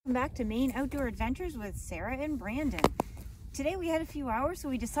Welcome back to Maine Outdoor Adventures with Sarah and Brandon. Today we had a few hours, so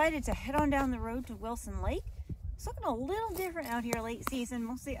we decided to head on down the road to Wilson Lake. It's looking a little different out here late season.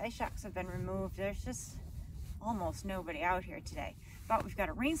 Most of the ice shacks have been removed. There's just almost nobody out here today. But we've got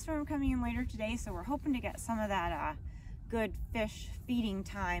a rainstorm coming in later today, so we're hoping to get some of that good fish feeding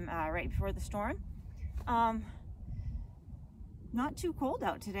time right before the storm. Not too cold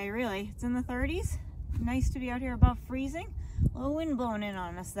out today, really. It's in the 30s. Nice to be out here above freezing. A little wind blowing in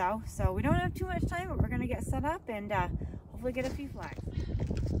on us though, so we don't have too much time, but we're going to get set up and hopefully get a few flags.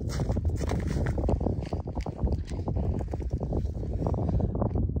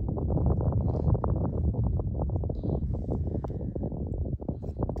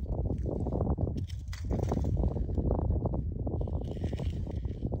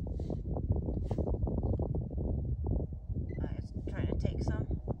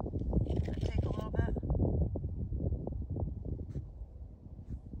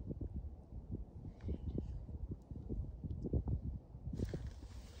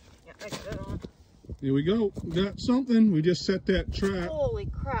 Here we go. Got something. We just set that trap. Holy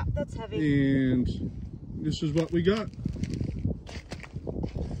crap, that's heavy. And this is what we got.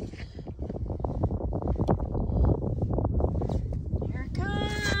 Here it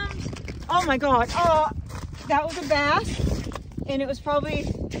comes. Oh my god. Oh, that was a bass. And it was probably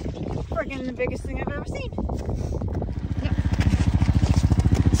friggin' the biggest thing I've ever seen. Yep.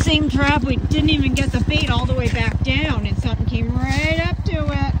 Same trap. We didn't even get the bait all the way back down and something came right up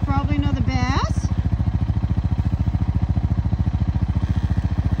to it. Probably another bass.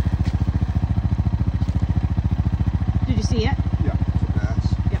 See it? Yeah, it's a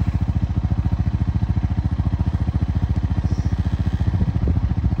bass. Yeah.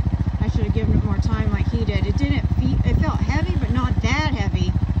 I should have given it more time like he did. It didn't feel, it felt heavy, but not that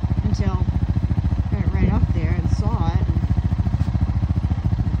heavy until I got it right up there and saw it.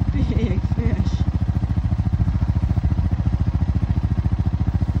 And big fish.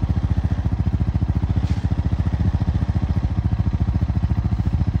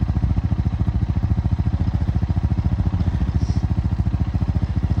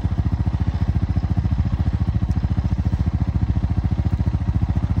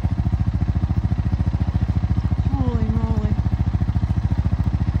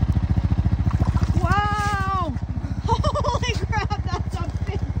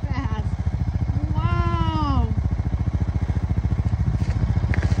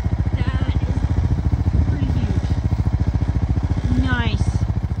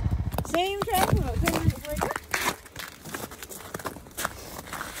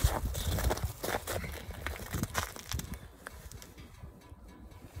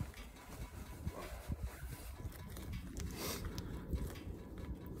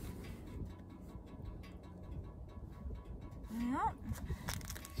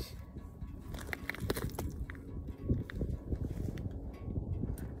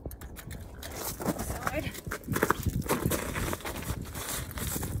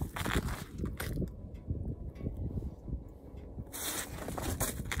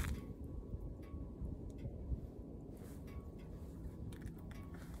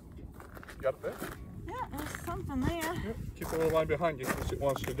 Got it there? Yeah, there's something there. Yep. Keep the little line behind you because it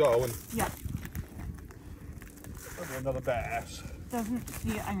wants to go. And yeah. Maybe another bass. Doesn't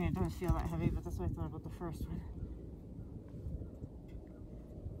feel, I mean, it doesn't feel that heavy, but that's what I thought about the first one.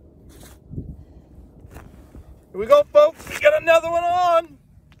 Here we go, folks. We got another one on.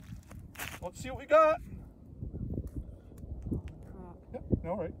 Let's see what we got. Yep,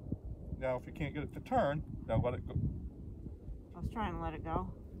 all right. Now, if you can't get it to turn, now let it go. I was trying to let it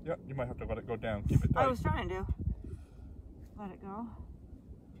go. Yeah, you might have to let it go down. Keep it tight. I was trying to. Let it go.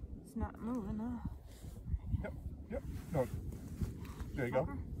 It's not moving though. Yep, yep. No. There you go.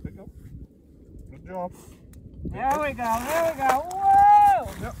 There you go. Good job. There we go. There we go.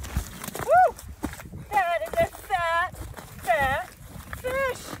 Whoa! Yep. Woo! That is a fat, fat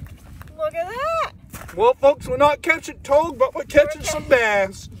fish. Look at that. Well, folks, we're not catching toad, but we're catching some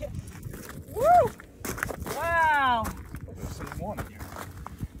bass. Yeah. Woo! Wow. There's some one again.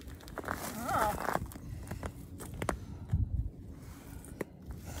 Oh.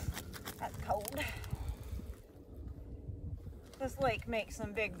 That's cold. This lake makes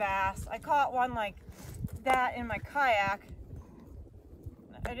some big bass. I caught one like that in my kayak.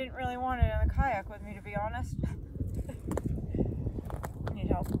 I didn't really want it in the kayak with me, to be honest. Need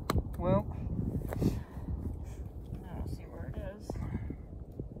help. Well, I don't see where it is.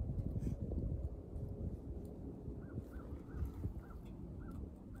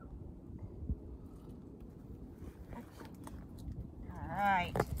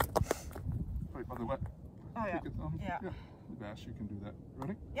 Alright. Right by the wet. Oh yeah. Yeah. Yeah. The bass, you can do that.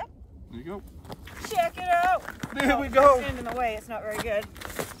 Ready? Yep. you go. Check it out. There we go. Stand in the way. It's not very good.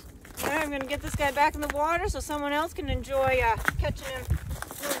 Now I'm going to get this guy back in the water so someone else can enjoy catching him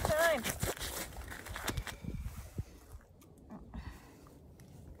another time.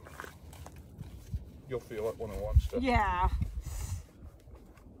 You'll feel it when it wants to. Yeah.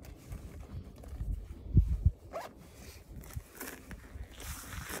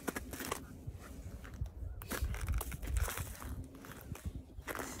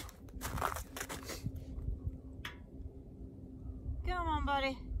 Come on,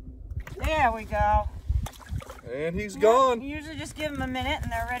 buddy. There we go. And he's gone. You usually just give them a minute and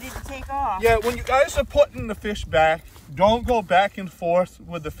they're ready to take off. Yeah, when you guys are putting the fish back, don't go back and forth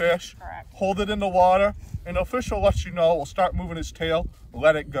with the fish. Correct. Hold it in the water, and the fish will let you know. Will start moving his tail.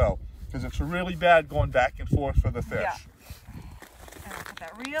 Let it go, because it's really bad going back and forth for the fish. Yeah. And I'll put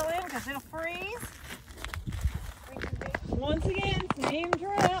that reel in because it'll freeze. Once again, same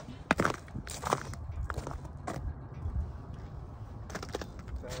trap.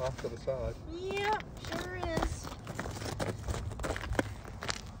 Down off to the side. Yep, sure is.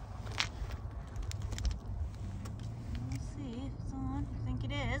 We'll see if it's on. I think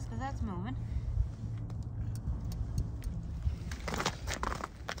it is, because that's moving.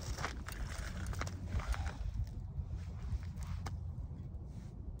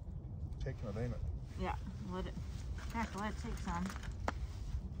 Taking it, ain't it? Yeah, let it take some.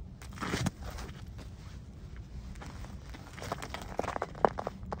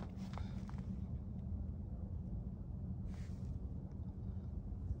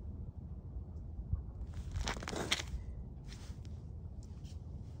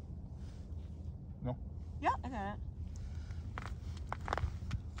 No? Yeah, I got it.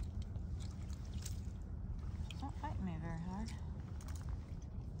 It's not fighting me very hard.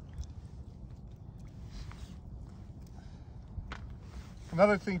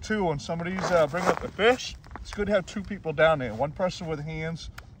 Another thing too, when somebody's bringing up the fish, it's good to have two people down there. One person with hands,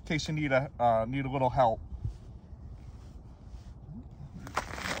 in case you need a little help.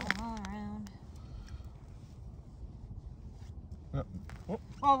 All around. Yep. Oh,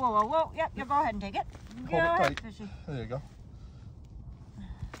 Whoa, whoa, whoa, whoa. Yep, you go ahead and take it. Go hold it ahead, tight. fishy. There you go.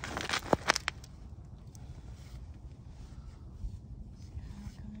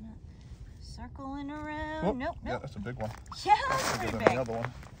 Circling around. Whoop. Nope, Yeah, nope. that's a big one. Yeah, That's that's bigger pretty than big. the other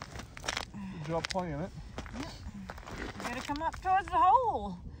one. Good job playing it. You gotta come up towards the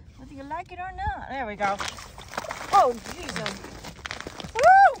hole, whether you like it or not. There we go. Oh, Jesus.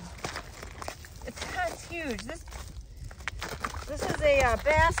 Woo! That's huge. This is a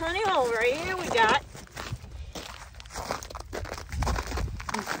bass honey hole right here we got.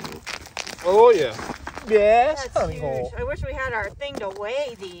 Oh yeah. Yes, That's honey huge. hole. I wish we had our thing to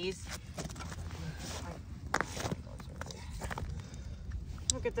weigh these.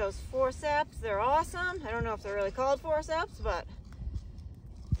 Look at those forceps. They're awesome. I don't know if they're really called forceps, but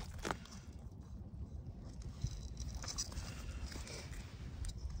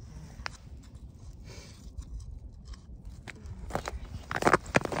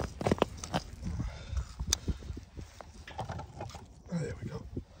There we go.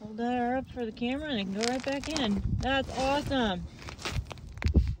 hold that up for the camera and it can go right back in. That's awesome.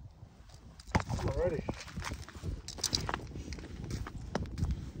 Alrighty.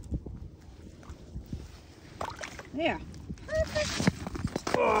 Yeah.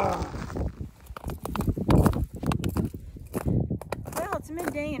 Oh. Well, it's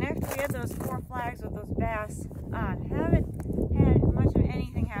midday, and after we had those 4 flags with those bass, haven't had much of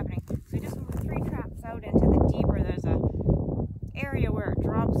anything happening. So we just moved 3 traps out into the deeper. There's a area where it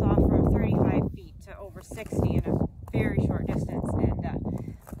drops off from 35 feet to over 60 in a very short distance,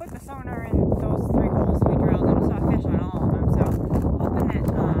 and put the sonar in those 3 holes we drilled, and we saw fish on all of them. So hoping that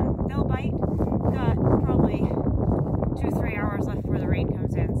they'll bite. Got probably 2-3 hours left before the rain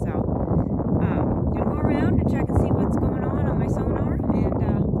comes in, so gonna go around and check and see what's going on my sonar, and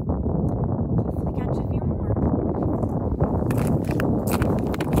hopefully catch a few more.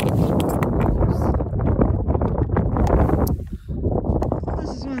 This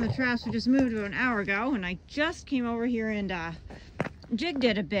is one of the traps we just moved about an hour ago, and I just came over here and jigged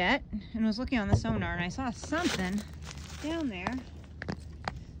it a bit and was looking on the sonar, and I saw something down there.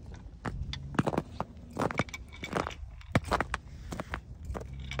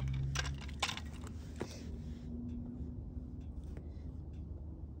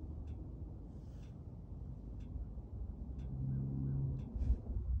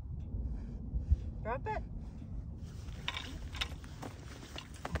 Drop it.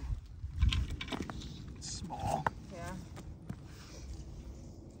 Small. Yeah.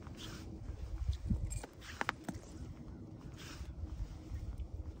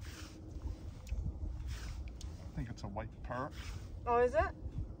 think it's a white perch. Oh, is it?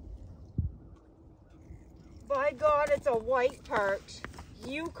 By God, it's a white perch.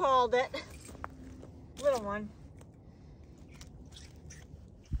 You called it. Little one.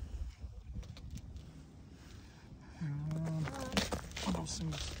 One of those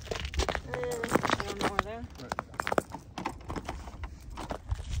things. One more there. Right.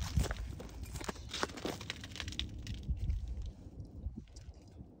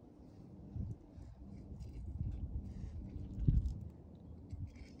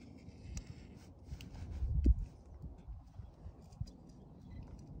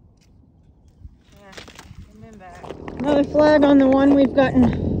 Another flag on the one we've gotten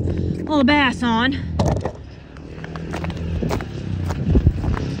a little bass on.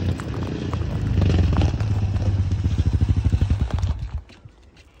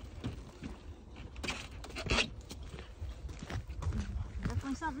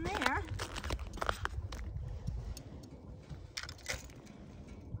 Definitely something there.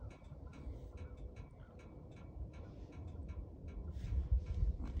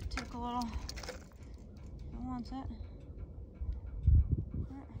 Took a little. Wants it.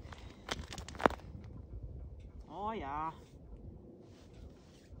 Oh yeah.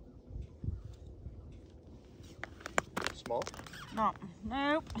 Small? No.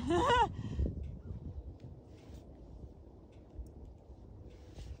 Nope.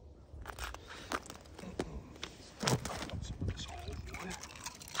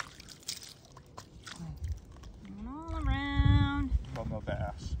 All around. From a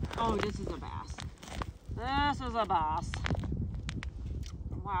bass. Oh, this is a bass. This is a bass.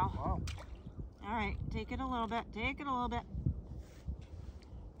 Wow. Wow. All right, take it a little bit. Take it a little bit.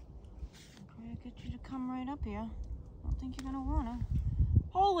 I'm gonna get you to come right up here. I don't think you're gonna wanna.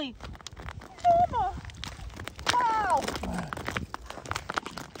 Holy mama! Wow!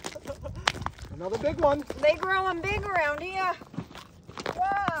 Another big one. They growing big around here.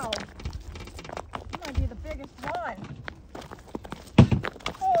 Wow! You might be the biggest one.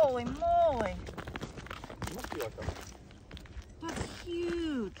 Holy moly! It must be like a... That's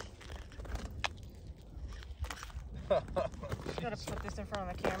huge. Gotta put this in front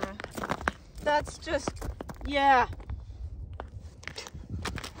of the camera. That's just, yeah.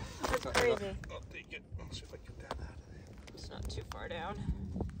 That's crazy. I'll take it. Let's see if I can get that out of there. It's not too far down.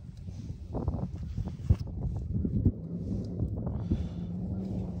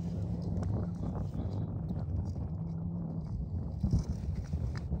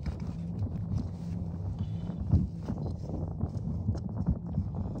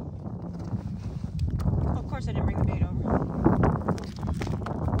 Of course I didn't bring the bait over.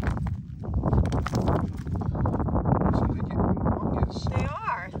 So they get humongous. They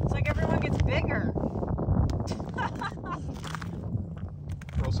are. It's like everyone gets bigger.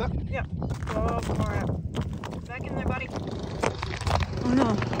 All set? Yep. Go for it. Back in there, buddy. Oh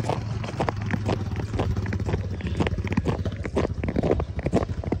no.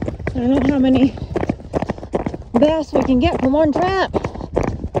 I don't know how many bass we can get from one trap.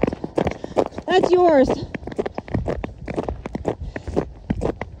 That's yours.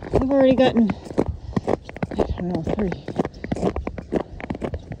 I've already gotten, I don't know, 3.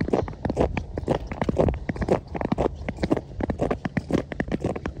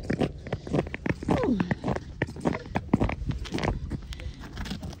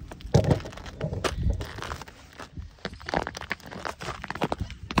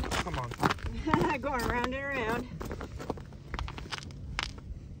 Come on. Going around and around.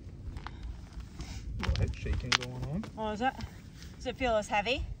 Head shaking going on. Oh, is that? Does it feel as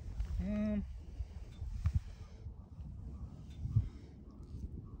heavy?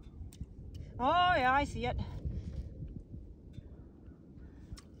 Oh yeah, I see it.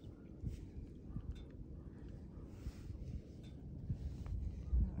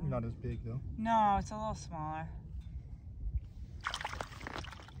 Not as big though. No, it's a little smaller.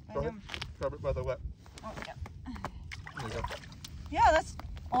 Grab it by the wet. Oh yeah. There you go. Yeah, that's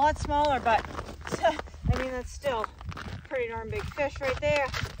a lot smaller, but I mean that's still a pretty darn big fish right there.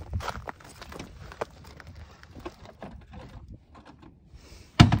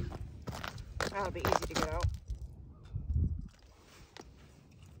 That'll be easy to get out.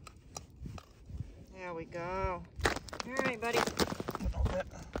 There we go. All right, buddy.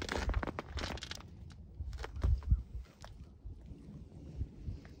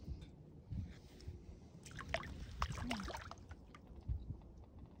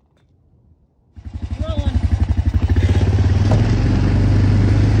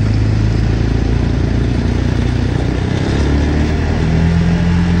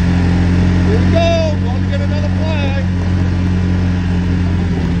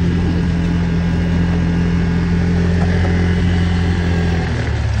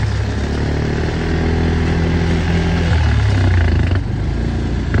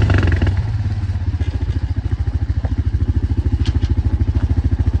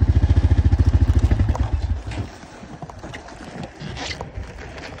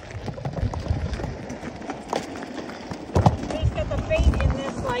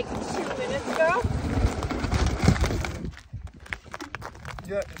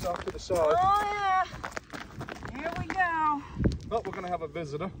 get is off to the side. Oh yeah. Here we go. Oh, we're gonna have a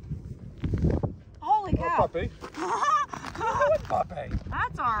visitor. Holy cow. Puppy. Good puppy.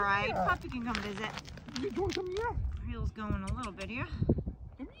 That's all right. Yeah. Puppy can come visit. What are you doing? Come here. Wheel's going a little bit here.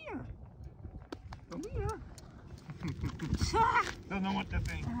 Come here. Come here. Don't know what to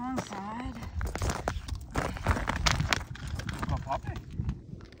think. Wrong side. Oh, puppy.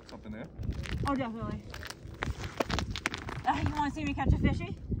 Something there. Oh, definitely. You want to see me catch a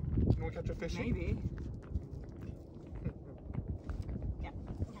fishy? You want to catch a fishy? Maybe. Yeah.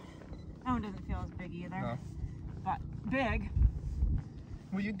 That one doesn't feel as big either. No. But big.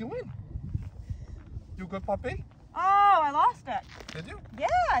 What are you doing? You a good puppy? Oh, I lost it. Did you? Yeah,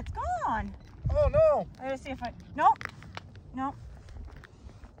 it's gone. Oh no. I gotta see if I. Nope. Nope.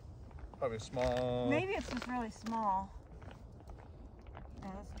 Probably small. Maybe it's just really small. Yeah,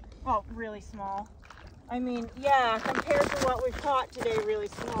 well, really small. I mean, yeah, compared to what we've caught today, really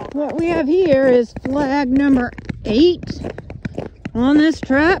small. What we have here is flag number 8 on this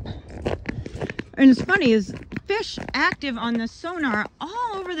trap. And it's funny, is fish active on the sonar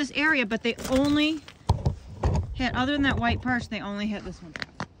all over this area, but they only hit, other than that white perch, they only hit this one.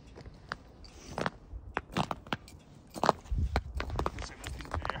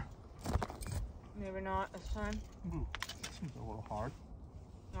 Maybe not this time. Ooh, this one's a little hard.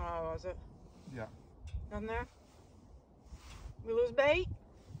 Oh, was it? Yeah. Nothing there? We lose bait?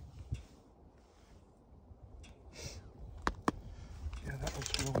 Yeah, that was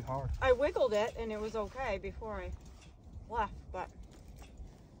really hard. I wiggled it and it was okay before I left, but.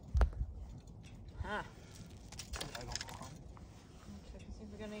 Huh. I don't know how. Check and see if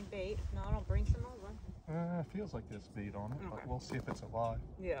we got any bait. If not, I'll bring some over. It feels like there's bait on it, Okay. but we'll see if it's alive.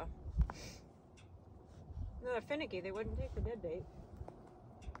 Yeah. No, they're finicky. They wouldn't take the dead bait.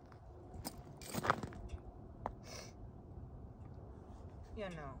 Yeah,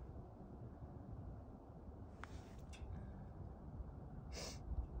 no.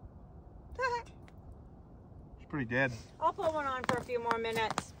 It's pretty dead. I'll put one on for a few more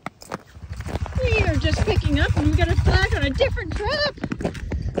minutes. We are just picking up and we got a flag on a different trap.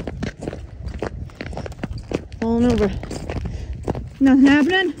 Falling over. Nothing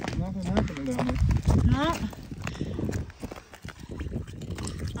happening? Nothing happening down there. No.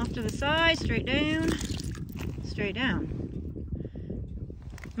 Off to the side, straight down. Straight down.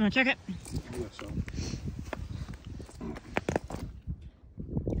 You want to check it? I guess so.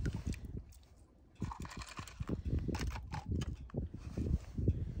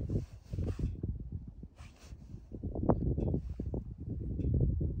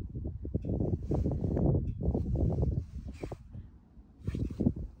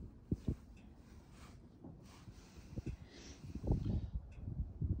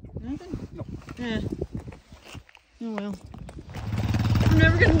 Nothing? No. Yeah. Oh well. I'm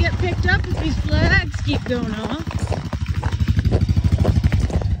never gonna get picked up if these flags keep going off.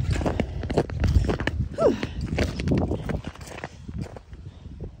 Whew.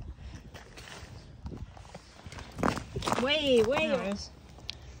 Way There it over. is.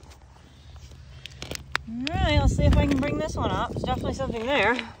 Alright, let's see if I can bring this one up. There's definitely something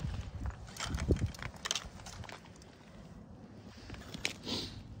there.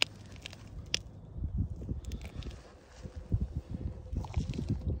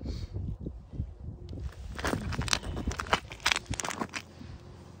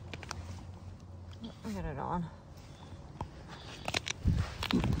 I got it on.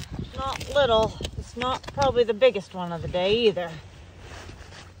 Not little. It's not probably the biggest one of the day either.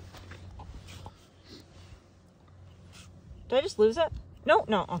 Did I just lose it? No,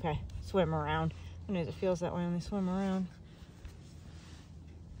 no, okay. Swim around. Sometimes it feels that way when they swim around.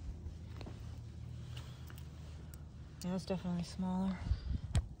 Yeah, it's definitely smaller.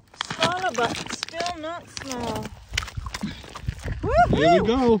 Smaller, but still not small. There we Woohoo!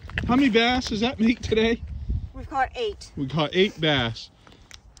 go. How many bass does that make today? We've caught 8. We caught 8 bass,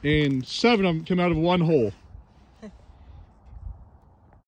 and 7 of them came out of one hole.